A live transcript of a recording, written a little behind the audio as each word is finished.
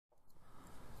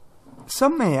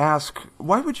Some may ask,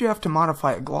 why would you have to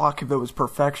modify a Glock if it was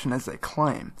perfection as they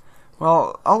claim?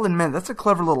 Well, I'll admit, that's a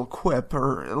clever little quip,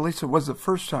 or at least it was the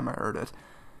first time I heard it.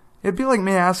 It'd be like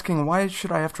me asking, why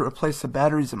should I have to replace the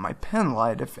batteries in my pen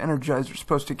light if Energizer's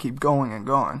supposed to keep going and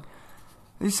going?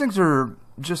 These things are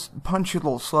just punchy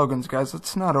little slogans, guys.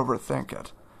 Let's not overthink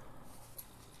it.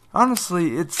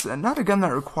 Honestly, it's not a gun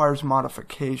that requires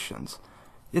modifications.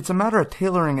 It's a matter of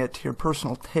tailoring it to your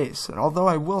personal tastes, and although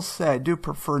I will say I do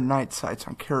prefer night sights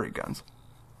on carry guns.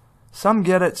 Some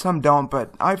get it, some don't,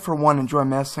 but I for one enjoy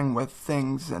messing with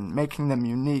things and making them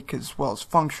unique as well as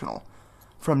functional.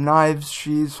 From knives,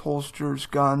 sheaths, holsters,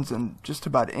 guns, and just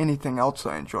about anything else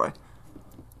I enjoy.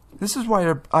 This is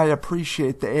why I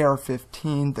appreciate the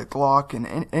AR-15, the Glock,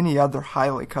 and any other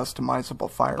highly customizable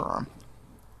firearm.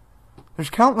 There's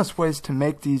countless ways to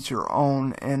make these your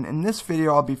own, and in this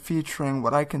video I'll be featuring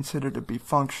what I consider to be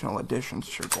functional additions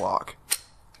to your Glock.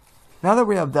 Now that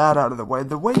we have that out of the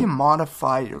way you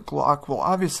modify your Glock will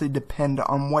obviously depend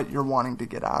on what you're wanting to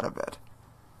get out of it.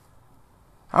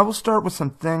 I will start with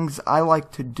some things I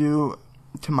like to do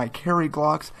to my carry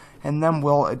Glocks, and then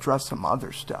we'll address some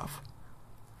other stuff.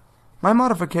 My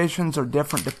modifications are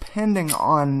different depending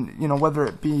on, whether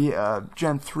it be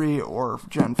Gen 3 or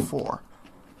Gen 4.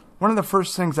 One of the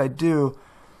first things I do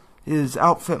is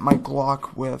outfit my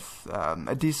Glock with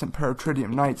a decent pair of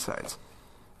tritium night sights.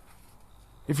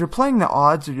 If you're playing the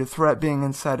odds of your threat being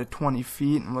inside of 20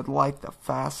 feet and would like the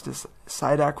fastest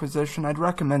sight acquisition, I'd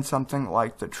recommend something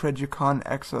like the Trijicon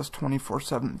XS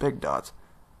 24/7 Big Dots.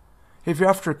 If you're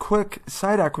after quick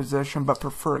sight acquisition but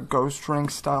prefer a ghost ring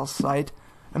style sight,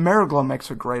 Ameriglow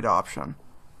makes a great option.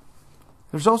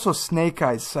 There's also Snake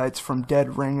Eyes sights from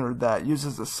Dead Ringer that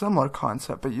uses a similar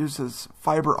concept but uses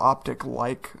fiber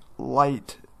optic-like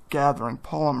light gathering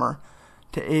polymer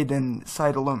to aid in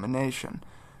sight illumination.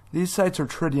 These sights are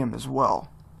tritium as well.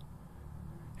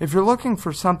 If you're looking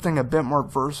for something a bit more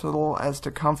versatile as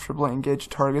to comfortably engage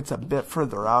targets a bit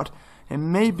further out, it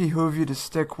may behoove you to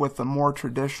stick with the more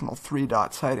traditional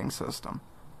 3-dot sighting system.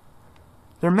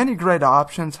 There are many great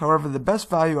options, however the best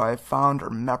value I have found are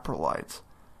meprolites.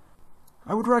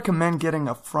 I would recommend getting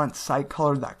a front sight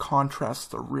color that contrasts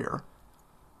the rear.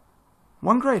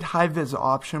 One great high-vis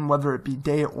option, whether it be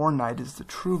day or night, is the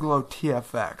TrueGlow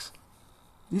TFX.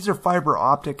 These are fiber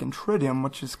optic and tritium,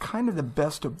 which is kind of the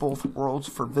best of both worlds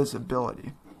for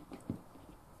visibility.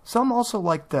 Some also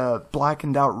like the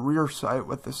blackened out rear sight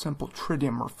with a simple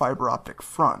tritium or fiber optic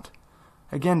front,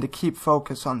 again to keep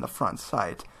focus on the front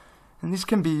sight. And these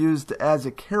can be used as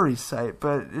a carry sight,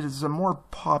 but it is a more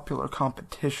popular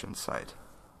competition sight.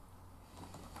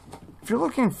 If you're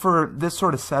looking for this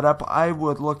sort of setup, I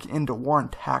would look into Warren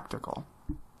Tactical.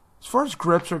 As far as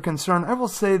grips are concerned, I will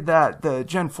say that the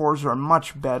Gen 4s are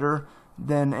much better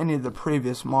than any of the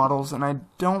previous models, and I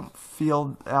don't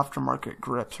feel aftermarket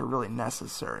grips are really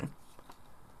necessary.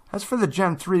 As for the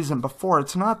Gen 3s and before,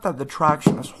 it's not that the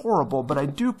traction is horrible, but I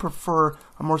do prefer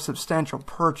a more substantial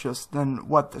purchase than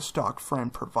what the stock frame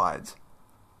provides.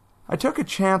 I took a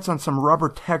chance on some rubber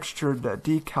textured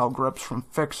decal grips from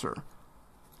Fixer.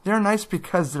 They're nice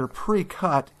because they're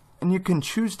pre-cut, and you can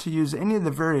choose to use any of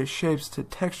the various shapes to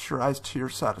texturize to your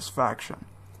satisfaction.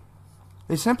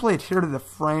 They simply adhere to the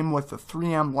frame with a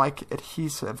 3M-like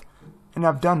adhesive and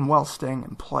have done well staying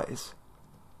in place.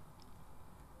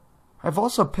 I've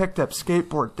also picked up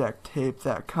skateboard deck tape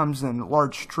that comes in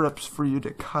large strips for you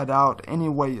to cut out any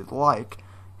way you'd like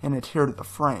and adhere to the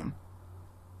frame.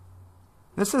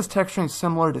 This is texturing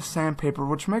similar to sandpaper,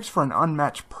 which makes for an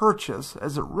unmatched purchase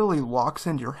as it really locks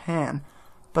into your hand,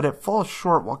 but it falls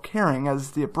short while carrying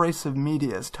as the abrasive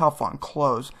media is tough on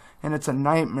clothes and it's a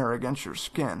nightmare against your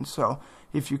skin, so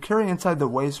if you carry inside the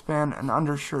waistband, an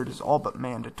undershirt is all but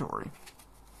mandatory.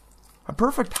 A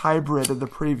perfect hybrid of the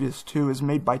previous two is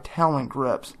made by Talon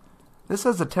Grips. This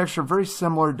has a texture very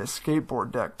similar to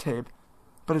skateboard deck tape,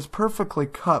 but is perfectly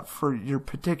cut for your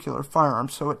particular firearm,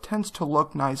 so it tends to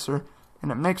look nicer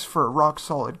and it makes for a rock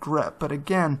solid grip, but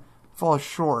again falls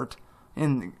short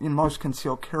in most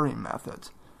concealed carry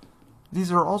methods.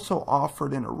 These are also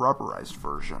offered in a rubberized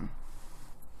version.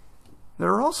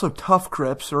 There are also tough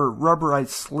grips or rubberized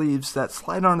sleeves that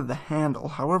slide onto the handle.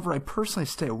 However, I personally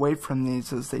stay away from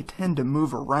these as they tend to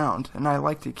move around, and I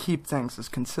like to keep things as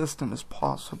consistent as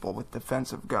possible with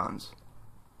defensive guns.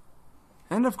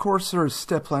 And of course there is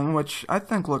stippling, which I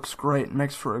think looks great and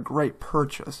makes for a great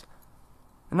purchase.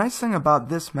 The nice thing about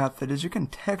this method is you can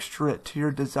texture it to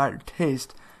your desired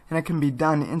taste, and it can be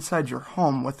done inside your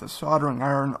home with a soldering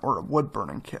iron or a wood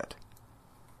burning kit.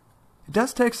 It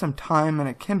does take some time and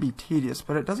it can be tedious,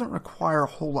 but it doesn't require a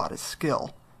whole lot of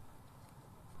skill.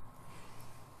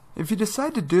 If you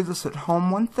decide to do this at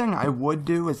home, one thing I would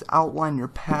do is outline your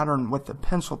pattern with a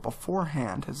pencil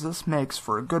beforehand, as this makes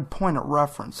for a good point of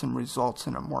reference and results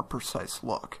in a more precise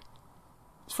look.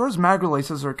 As far as mag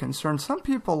releases are concerned, some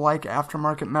people like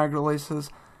aftermarket mag releases.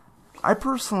 I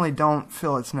personally don't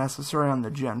feel it's necessary on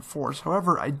the Gen 4s,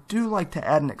 however, I do like to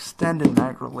add an extended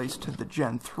mag release to the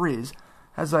Gen 3s,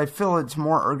 as I feel it's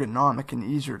more ergonomic and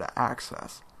easier to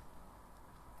access.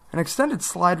 An extended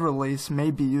slide release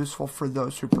may be useful for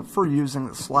those who prefer using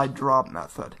the slide drop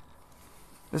method.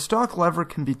 The stock lever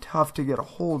can be tough to get a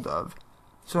hold of,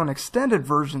 so an extended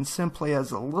version simply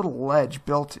has a little ledge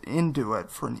built into it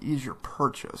for an easier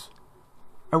purchase.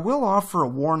 I will offer a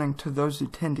warning to those who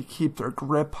tend to keep their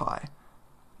grip high.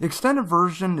 The extended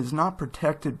version is not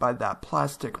protected by that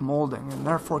plastic molding and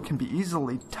therefore can be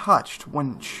easily touched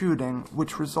when shooting,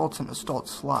 which results in a stalled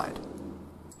slide.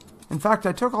 In fact,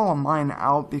 I took all of mine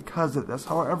out because of this,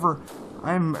 however,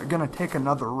 I'm going to take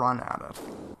another run at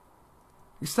it.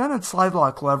 Extended slide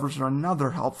lock levers are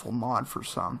another helpful mod for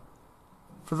some.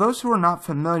 For those who are not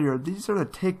familiar, these are the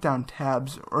takedown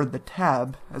tabs, or the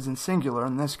tab, as in singular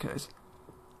in this case.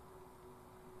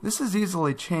 This is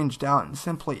easily changed out and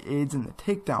simply aids in the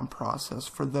takedown process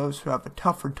for those who have a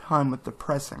tougher time with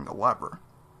depressing the lever.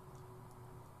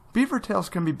 Beaver tails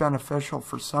can be beneficial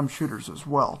for some shooters as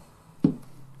well.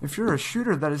 If you're a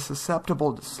shooter that is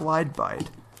susceptible to slide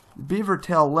bite, the beaver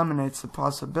tail eliminates the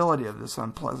possibility of this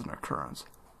unpleasant occurrence.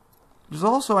 It is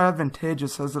also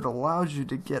advantageous as it allows you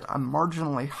to get a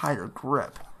marginally higher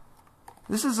grip.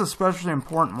 This is especially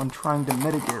important when trying to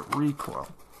mitigate recoil.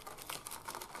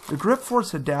 The grip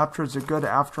force adapter is a good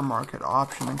aftermarket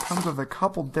option and comes with a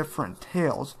couple different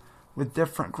tails with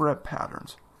different grip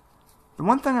patterns. The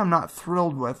one thing I'm not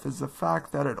thrilled with is the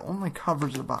fact that it only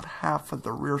covers about half of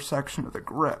the rear section of the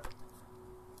grip.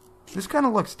 This kind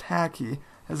of looks tacky,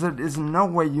 as it is in no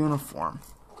way uniform.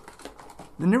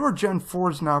 The newer Gen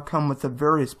 4s now come with a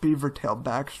various beaver tail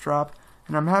backstrap,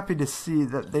 and I'm happy to see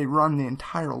that they run the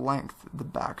entire length of the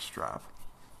backstrap.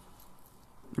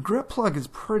 The grip plug is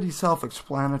pretty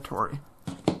self-explanatory.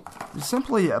 It's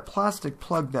simply a plastic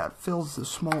plug that fills the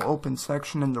small open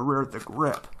section in the rear of the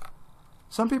grip.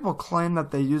 Some people claim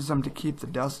that they use them to keep the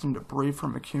dust and debris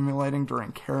from accumulating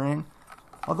during carrying.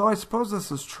 Although I suppose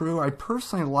this is true, I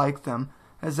personally like them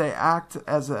as they act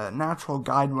as a natural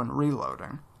guide when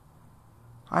reloading.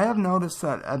 I have noticed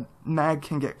that a mag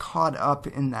can get caught up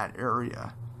in that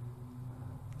area.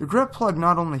 The grip plug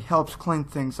not only helps clean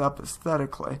things up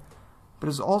aesthetically, but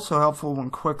is also helpful when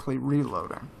quickly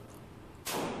reloading.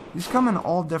 These come in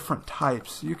all different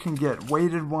types. You can get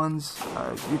weighted ones,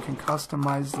 you can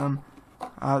customize them.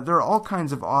 There are all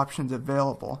kinds of options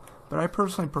available, but I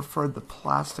personally prefer the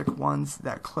plastic ones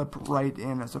that clip right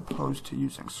in as opposed to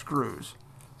using screws.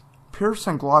 Pierce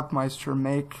and Glockmeister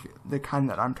make the kind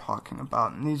that I'm talking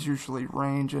about, and these usually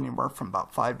range anywhere from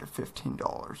about $5 to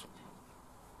 $15.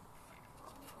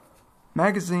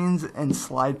 Magazines and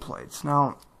slide plates.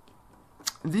 Now,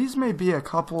 these may be a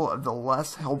couple of the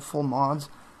less helpful mods,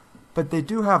 but they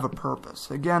do have a purpose.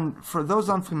 Again, for those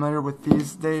unfamiliar with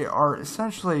these, they are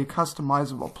essentially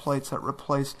customizable plates that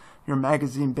replace your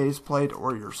magazine base plate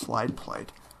or your slide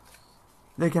plate.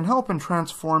 They can help in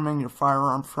transforming your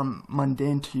firearm from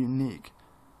mundane to unique.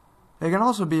 They can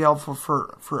also be helpful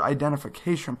for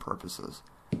identification purposes.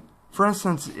 For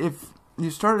instance, if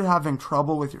you started having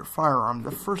trouble with your firearm,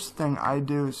 the first thing I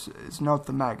do is note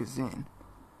the magazine.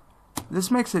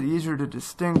 This makes it easier to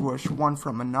distinguish one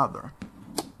from another.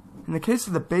 In the case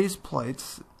of the base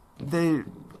plates, they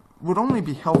would only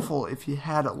be helpful if you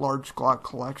had a large Glock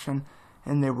collection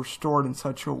and they were stored in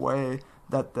such a way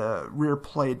that the rear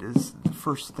plate is the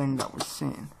first thing that was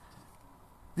seen.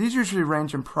 These usually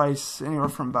range in price anywhere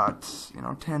from about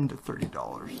 $10 to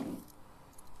 $30.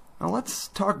 Now let's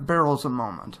talk barrels a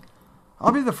moment.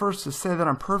 I'll be the first to say that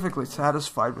I'm perfectly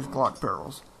satisfied with Glock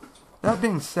barrels. That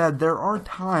being said, there are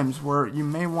times where you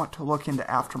may want to look into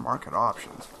aftermarket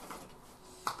options.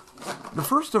 The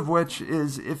first of which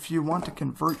is if you want to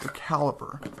convert your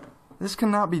caliber. This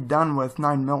cannot be done with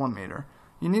 9mm.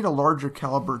 You need a larger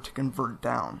caliber to convert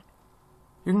down.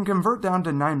 You can convert down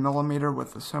to 9mm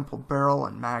with a simple barrel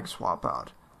and mag swap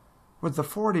out. With the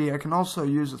 40, I can also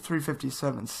use a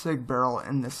 357 SIG barrel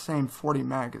in the same 40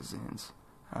 magazines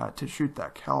to shoot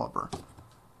that caliber.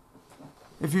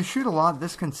 If you shoot a lot,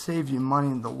 this can save you money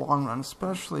in the long run,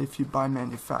 especially if you buy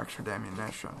manufactured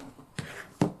ammunition.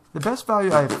 The best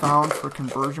value I have found for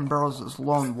conversion barrels is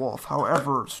Lone Wolf,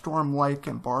 however, Storm Lake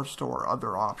and Barstow are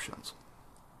other options.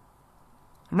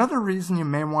 Another reason you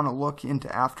may want to look into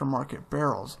aftermarket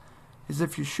barrels is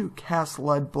if you shoot cast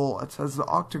lead bullets, as the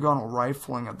octagonal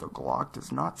rifling of the Glock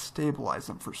does not stabilize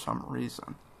them for some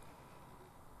reason.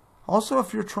 Also,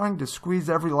 if you're trying to squeeze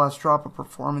every last drop of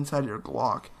performance out of your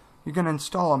Glock, you can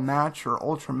install a match or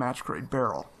ultra match grade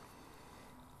barrel.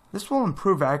 This will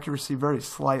improve accuracy very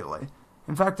slightly.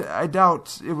 In fact, I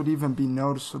doubt it would even be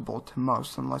noticeable to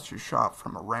most unless you shot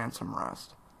from a ransom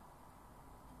rest.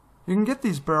 You can get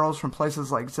these barrels from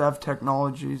places like Zev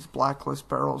Technologies, Blacklist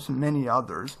Barrels, and many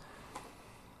others.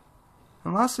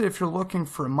 And lastly, if you're looking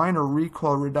for a minor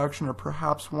recoil reduction or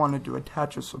perhaps wanted to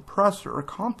attach a suppressor or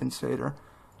compensator,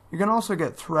 you can also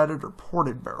get threaded or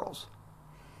ported barrels.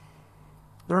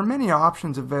 There are many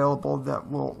options available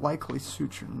that will likely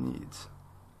suit your needs.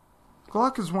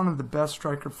 Glock is one of the best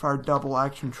striker-fired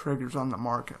double-action triggers on the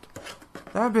market.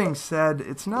 That being said,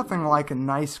 it's nothing like a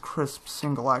nice, crisp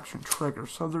single-action trigger,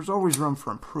 so there's always room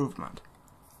for improvement.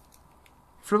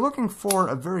 If you're looking for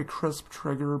a very crisp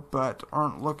trigger but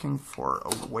aren't looking for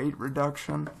a weight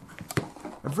reduction,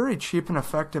 a very cheap and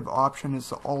effective option is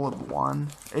the All-of-One,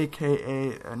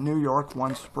 aka a New York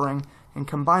 1-spring, and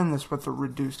combine this with a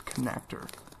reduced connector.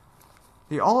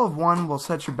 The All-of-One will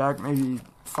set you back maybe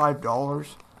 $5.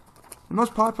 The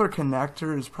most popular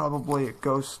connector is probably a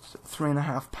Ghost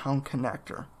 3.5 pound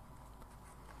connector.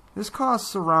 This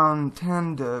costs around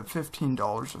 $10 to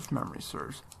 $15 if memory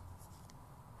serves.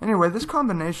 Anyway, this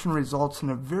combination results in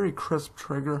a very crisp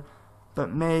trigger,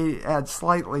 but may add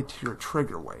slightly to your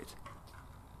trigger weight.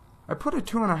 I put a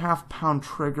 2.5 pound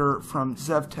trigger from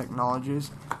Zev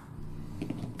Technologies.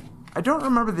 I don't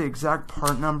remember the exact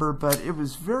part number, but it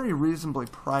was very reasonably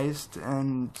priced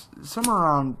and somewhere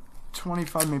around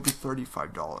 $25, maybe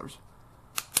 $35.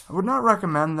 I would not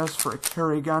recommend this for a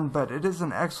carry gun, but it is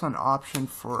an excellent option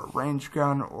for a range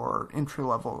gun or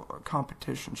entry-level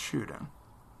competition shooting.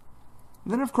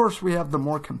 Then of course we have the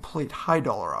more complete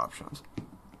high-dollar options.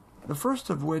 The first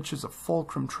of which is a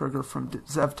fulcrum trigger from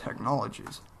Zev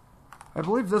Technologies. I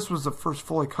believe this was the first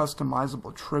fully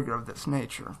customizable trigger of this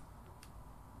nature.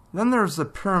 Then there's the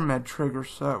pyramid trigger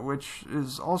set, which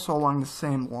is also along the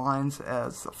same lines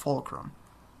as the fulcrum.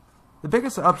 The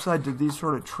biggest upside to these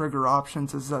sort of trigger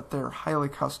options is that they're highly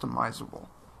customizable.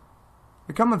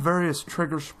 They come with various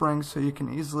trigger springs, so you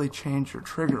can easily change your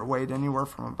trigger weight anywhere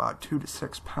from about 2 to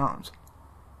 6 pounds.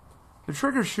 The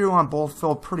trigger shoe on both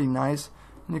feel pretty nice,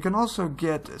 and you can also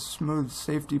get a smooth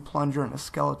safety plunger and a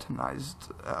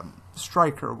skeletonized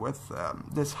striker with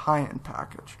this high-end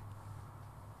package.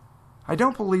 I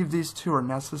don't believe these two are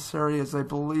necessary, as I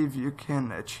believe you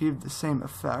can achieve the same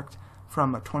effect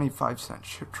from a 25-cent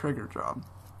trigger job.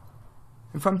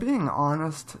 If I'm being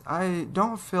honest, I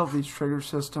don't feel these trigger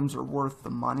systems are worth the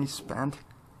money spent.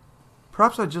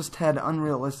 Perhaps I just had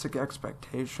unrealistic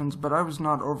expectations, but I was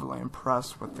not overly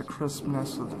impressed with the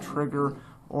crispness of the trigger,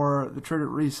 or the trigger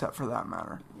reset for that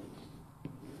matter.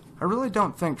 I really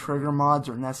don't think trigger mods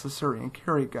are necessary in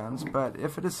carry guns, but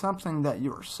if it is something that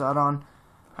you are set on,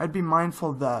 I'd be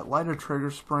mindful that lighter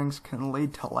trigger springs can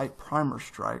lead to light primer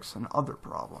strikes and other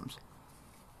problems.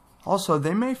 Also,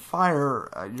 they may fire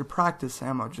your practice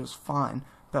ammo just fine,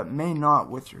 but may not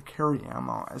with your carry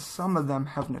ammo, as some of them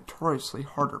have notoriously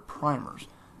harder primers,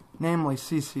 namely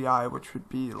CCI, which would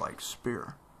be like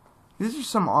Spear. These are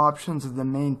some options of the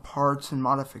main parts and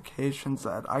modifications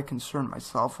that I concern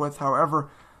myself with.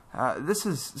 However, this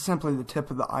is simply the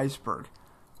tip of the iceberg.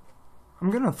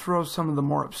 I'm going to throw some of the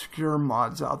more obscure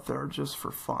mods out there just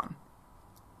for fun.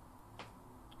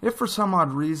 If for some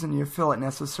odd reason you feel it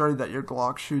necessary that your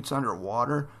Glock shoots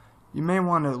underwater, you may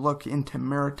want to look into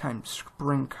maritime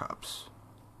spring cups.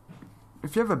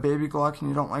 If you have a baby Glock and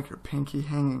you don't like your pinky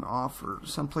hanging off, or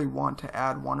simply want to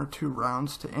add 1 or 2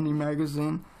 rounds to any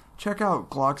magazine, check out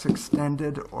Glock's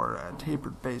extended or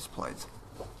tapered base plates.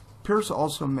 Pierce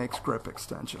also makes grip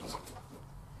extensions.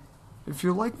 If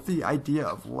you like the idea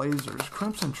of lasers,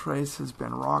 Crimson Trace has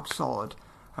been rock solid,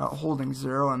 holding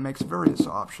 0, and makes various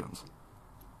options.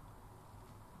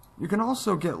 You can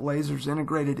also get lasers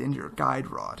integrated into your guide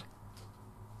rod.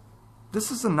 This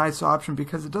is a nice option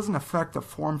because it doesn't affect the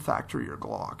form factor of your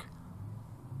Glock.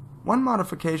 One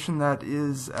modification that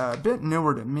is a bit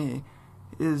newer to me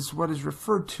is what is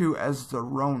referred to as the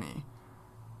Roni.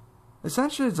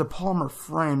 Essentially, it's a polymer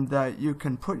frame that you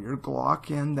can put your Glock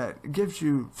in that gives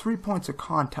you 3 points of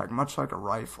contact, much like a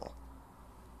rifle.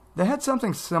 They had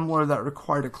something similar that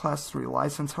required a Class 3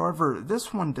 license, however,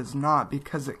 this one does not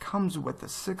because it comes with a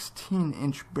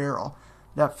 16-inch barrel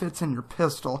that fits in your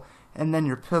pistol, and then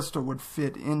your pistol would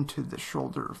fit into the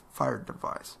shoulder-fired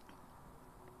device.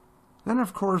 Then,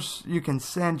 of course, you can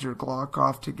send your Glock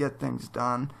off to get things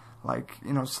done, like,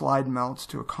 slide melts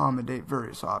to accommodate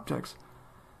various optics.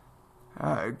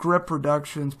 Grip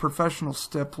reductions, professional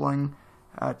stippling,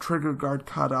 trigger guard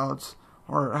cutouts,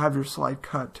 or have your slide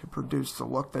cut to produce the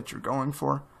look that you're going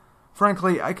for.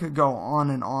 Frankly, I could go on,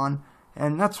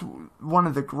 and that's one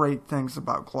of the great things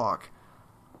about Glock.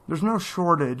 There's no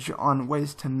shortage on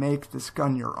ways to make this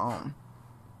gun your own.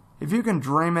 If you can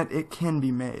dream it, it can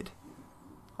be made.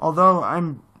 Although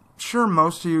I'm sure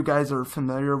most of you guys are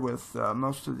familiar with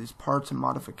most of these parts and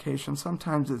modifications,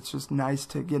 sometimes it's just nice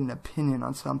to get an opinion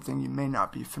on something you may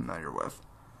not be familiar with.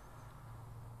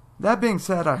 That being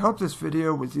said, I hope this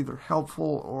video was either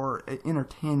helpful or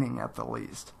entertaining at the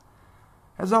least.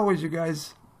 As always, you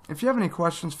guys, if you have any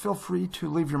questions, feel free to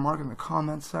leave your mark in the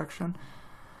comments section.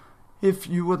 If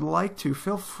you would like to,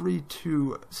 feel free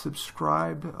to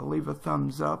subscribe, leave a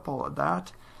thumbs up, all of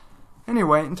that.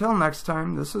 Anyway, until next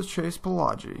time, this is Chase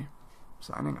Palagi,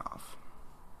 signing off.